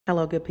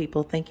Hello, good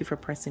people. Thank you for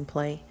pressing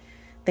play.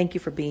 Thank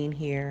you for being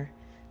here.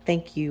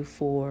 Thank you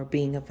for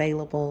being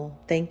available.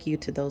 Thank you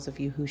to those of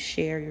you who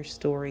share your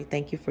story.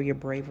 Thank you for your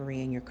bravery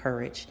and your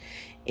courage.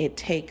 It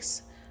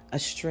takes a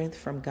strength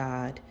from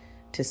God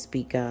to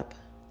speak up.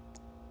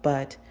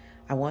 But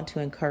I want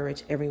to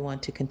encourage everyone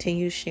to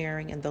continue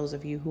sharing. And those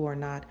of you who are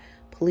not,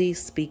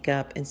 please speak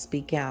up and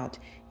speak out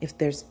if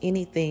there's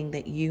anything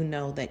that you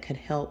know that could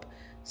help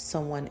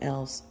someone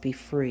else be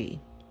free,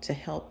 to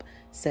help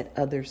set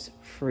others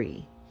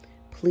free.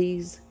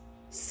 Please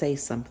say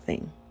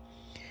something.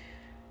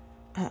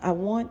 I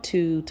want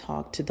to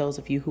talk to those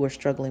of you who are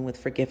struggling with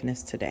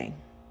forgiveness today.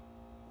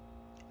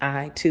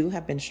 I too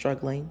have been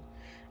struggling.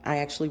 I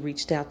actually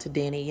reached out to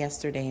Danny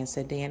yesterday and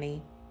said,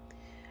 Danny,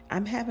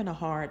 I'm having a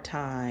hard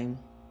time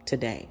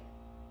today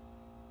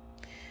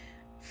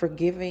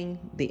forgiving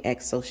the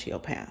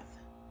ex-sociopath.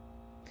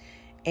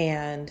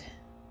 And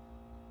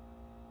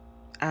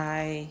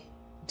I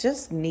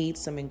just need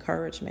some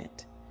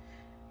encouragement,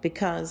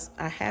 because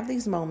I have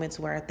these moments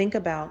where I think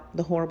about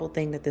the horrible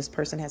thing that this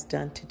person has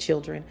done to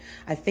children.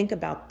 I think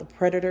about the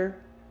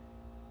predator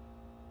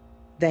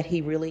that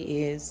he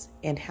really is,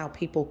 and how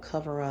people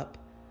cover up,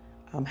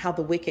 how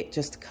the wicked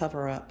just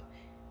cover up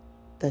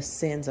the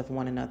sins of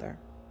one another.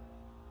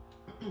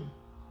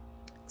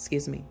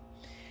 Excuse me.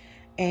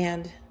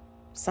 And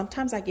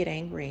sometimes I get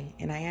angry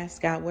and I ask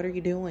God, what are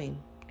you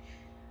doing?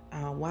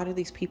 Why do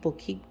these people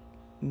keep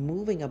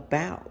moving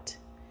about?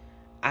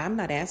 I'm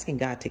not asking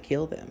God to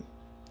kill them.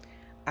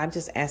 I'm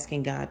just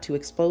asking God to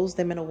expose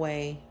them in a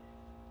way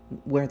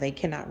where they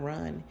cannot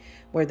run,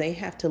 where they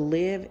have to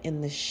live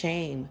in the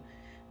shame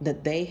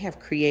that they have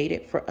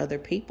created for other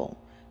people.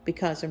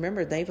 Because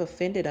remember, they've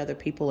offended other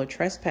people or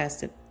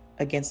trespassed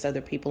against other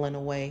people in a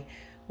way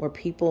where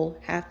people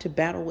have to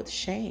battle with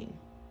shame.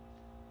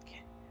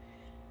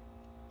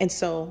 And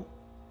so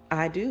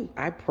I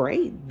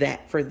pray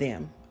that for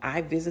them.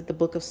 I visit the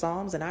book of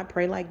Psalms and I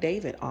pray like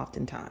David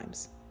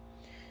oftentimes.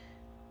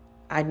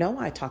 I know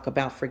I talk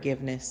about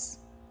forgiveness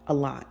a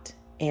lot,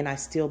 and I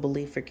still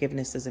believe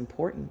forgiveness is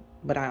important,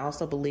 but I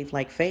also believe,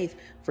 like faith,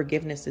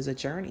 forgiveness is a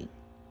journey.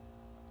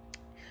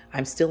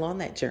 I'm still on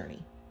that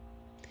journey.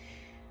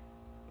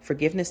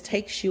 Forgiveness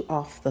takes you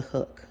off the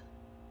hook.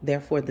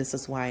 Therefore, this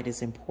is why it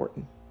is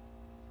important.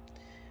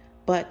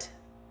 But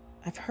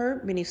I've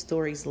heard many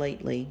stories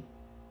lately,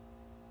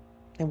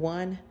 and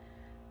one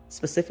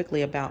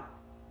specifically about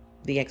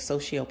the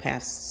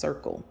ex-sociopath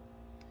circle,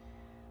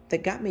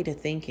 that got me to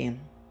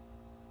thinking.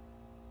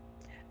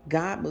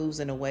 God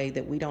moves in a way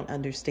that we don't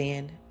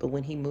understand, but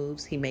when he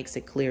moves, he makes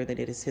it clear that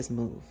it is his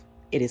move.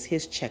 It is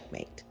his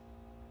checkmate.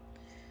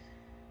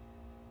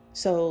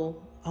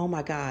 So, oh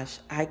my gosh,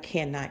 I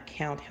cannot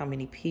count how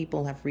many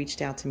people have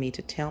reached out to me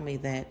to tell me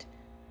that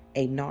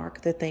a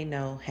narc that they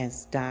know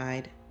has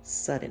died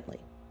suddenly.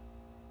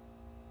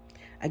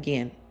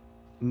 Again,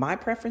 my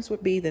preference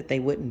would be that they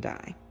wouldn't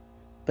die,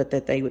 but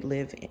that they would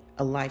live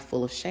a life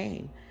full of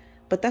shame.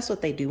 But that's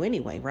what they do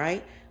anyway,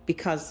 right?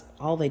 Because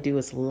all they do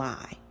is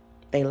lie.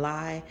 They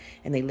lie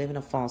and they live in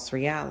a false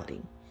reality.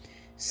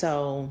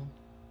 So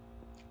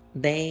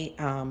they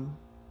are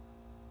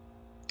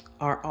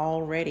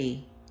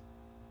already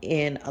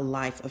in a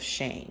life of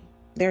shame.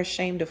 They're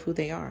ashamed of who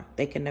they are.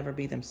 They can never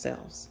be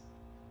themselves.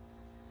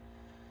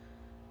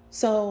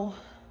 So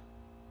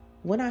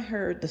when I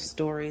heard the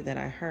story that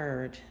I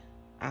heard,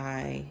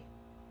 I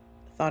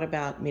thought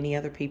about many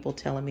other people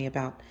telling me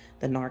about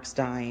the narcs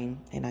dying.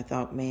 And I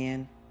thought,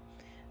 man,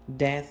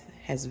 death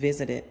has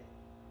visited.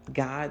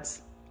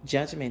 God's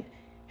judgment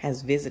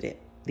has visited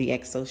the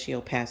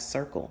ex-sociopath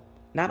circle.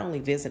 Not only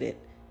visited,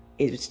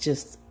 it's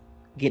just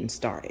getting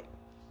started.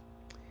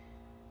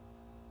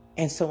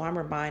 And so I'm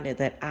reminded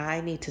that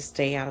I need to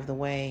stay out of the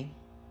way.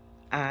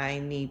 I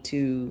need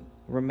to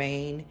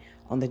remain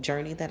on the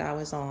journey that I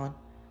was on,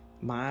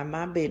 mind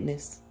my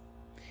business,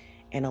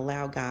 and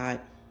allow God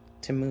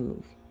to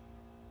move.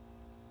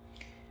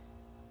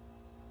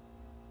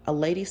 A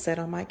lady sat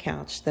on my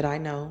couch that I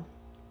know.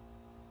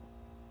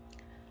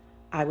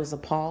 I was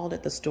appalled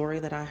at the story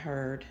that I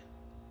heard.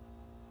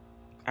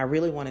 I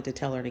really wanted to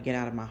tell her to get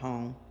out of my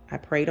home. I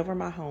prayed over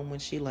my home when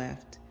she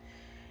left.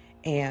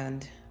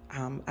 And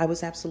I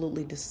was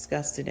absolutely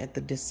disgusted at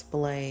the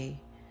display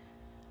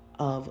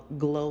of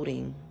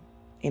gloating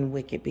in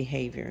wicked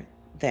behavior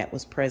that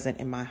was present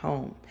in my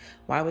home.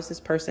 Why was this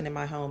person in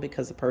my home?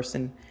 Because the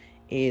person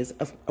is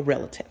a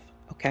relative,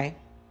 okay?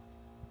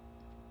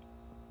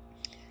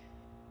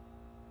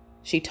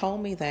 She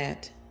told me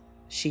that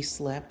she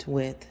slept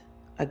with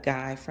a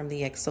guy from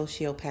the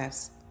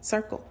ex-sociopath's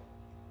circle.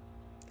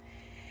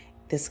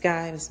 This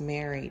guy was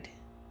married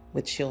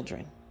with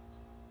children.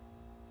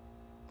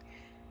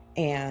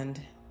 And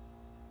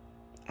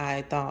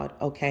I thought,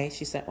 okay,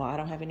 she said, well, I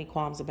don't have any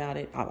qualms about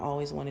it. I've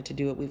always wanted to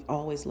do it. We've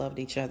always loved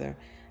each other.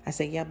 I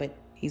said, yeah, but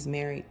he's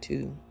married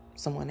to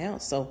someone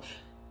else. So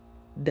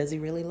does he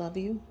really love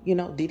you? You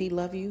know, did he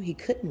love you? He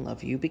couldn't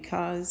love you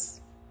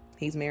because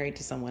he's married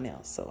to someone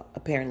else. So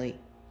apparently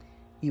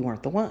you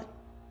weren't the one.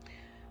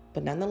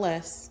 But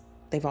nonetheless,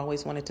 they've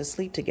always wanted to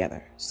sleep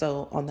together.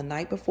 So on the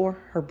night before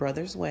her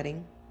brother's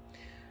wedding,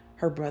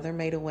 her brother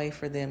made a way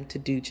for them to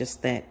do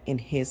just that in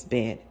his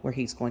bed, where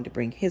he's going to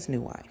bring his new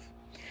wife.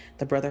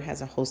 The brother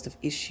has a host of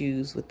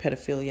issues with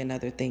pedophilia and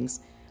other things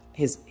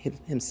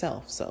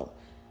himself. So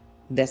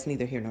that's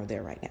neither here nor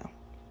there right now.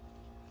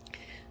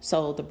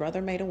 So the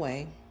brother made a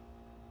way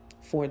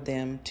for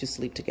them to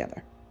sleep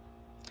together.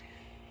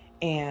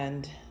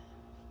 And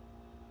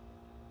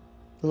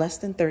less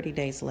than 30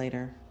 days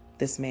later,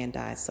 this man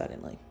died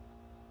suddenly.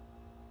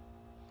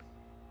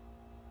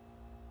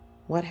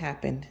 What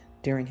happened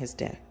during his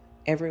death?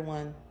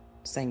 Everyone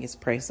sang his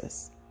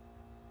praises.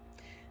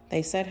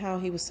 They said how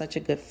he was such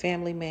a good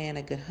family man,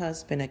 a good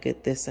husband, a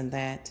good this and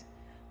that.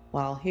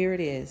 While here it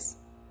is,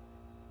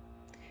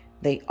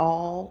 they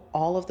all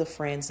of the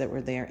friends that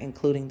were there,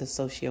 including the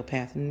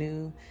sociopath,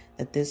 knew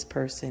that this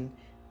person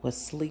was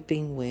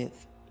sleeping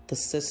with the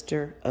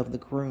sister of the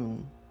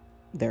groom,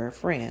 their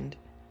friend,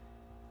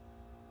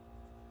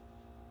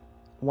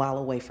 while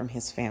away from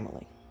his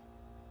family.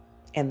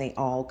 And they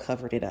all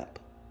covered it up.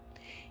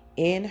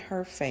 In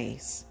her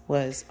face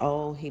was,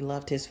 oh, he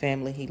loved his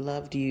family. He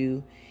loved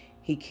you.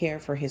 He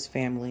cared for his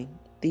family.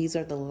 These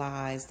are the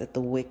lies that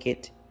the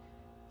wicked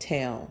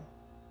tell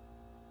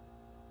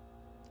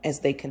as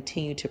they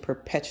continue to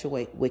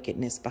perpetuate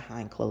wickedness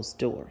behind closed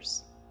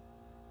doors.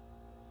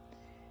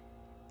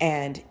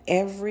 And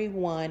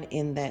everyone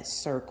in that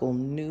circle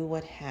knew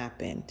what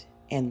happened,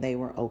 and they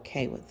were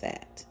okay with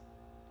that.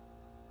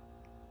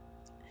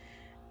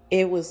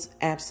 It was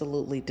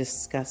absolutely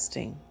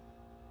disgusting.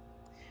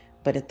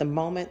 But at the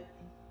moment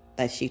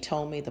that she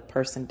told me the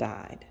person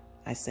died,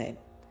 I said,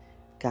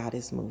 God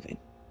is moving.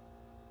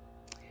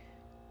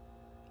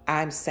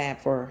 I'm sad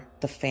for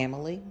the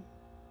family,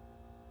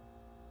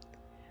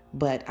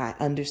 but I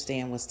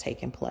understand what's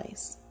taking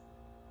place.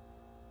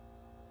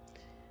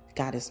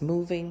 God is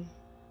moving,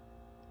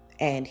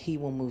 and he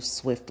will move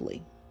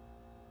swiftly.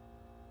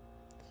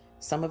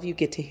 Some of you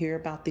get to hear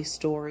about these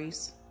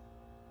stories,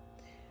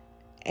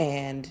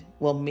 and,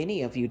 well,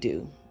 many of you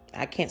do.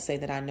 I can't say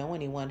that I know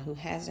anyone who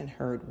hasn't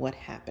heard what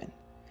happened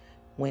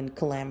when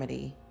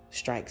calamity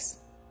strikes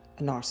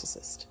a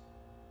narcissist,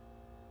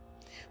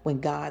 when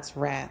God's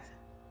wrath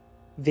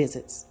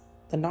visits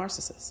the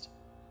narcissist.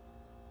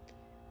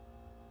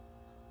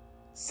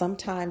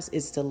 Sometimes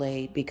it's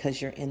delayed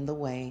because you're in the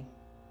way,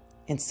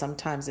 and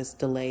sometimes it's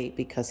delayed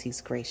because he's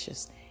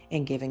gracious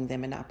in giving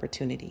them an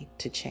opportunity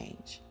to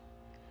change.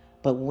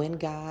 But when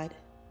God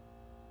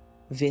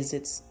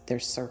visits their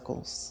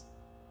circles,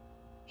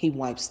 he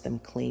wipes them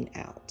clean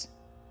out.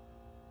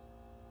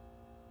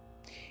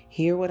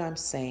 Hear what I'm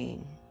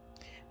saying,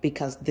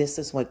 because this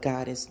is what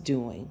God is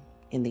doing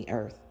in the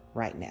earth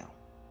right now.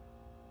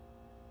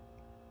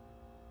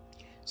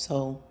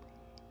 So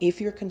if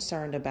you're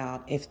concerned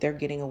about if they're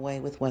getting away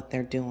with what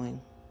they're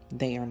doing,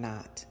 they are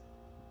not.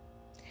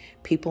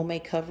 People may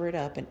cover it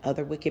up and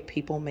other wicked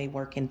people may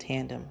work in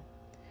tandem.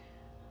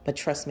 But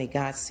trust me,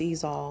 God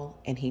sees all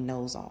and he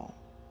knows all.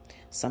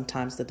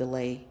 Sometimes the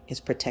delay is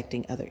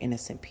protecting other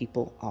innocent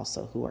people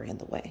also who are in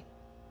the way.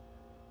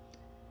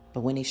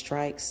 But when he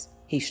strikes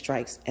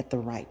at the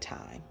right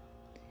time.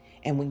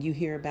 And when you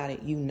hear about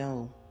it, you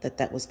know that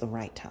that was the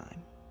right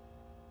time.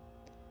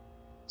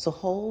 So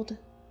hold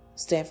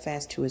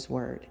steadfast to his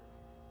word.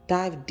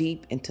 Dive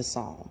deep into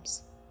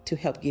Psalms to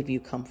help give you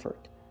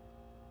comfort.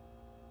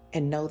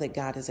 And know that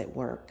God is at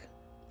work.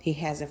 He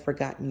hasn't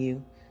forgotten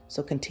you,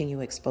 so continue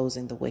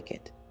exposing the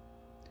wicked.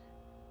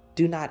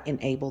 Do not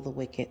enable the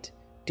wicked.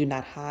 Do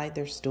not hide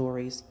their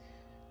stories.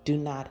 Do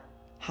not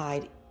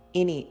hide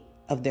any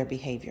of their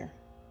behavior.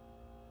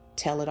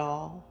 Tell it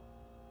all,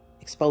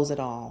 expose it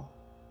all,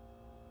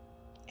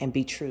 and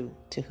be true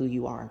to who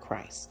you are in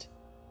Christ.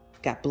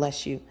 God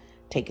bless you.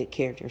 Take good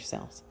care of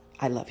yourselves.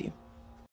 I love you.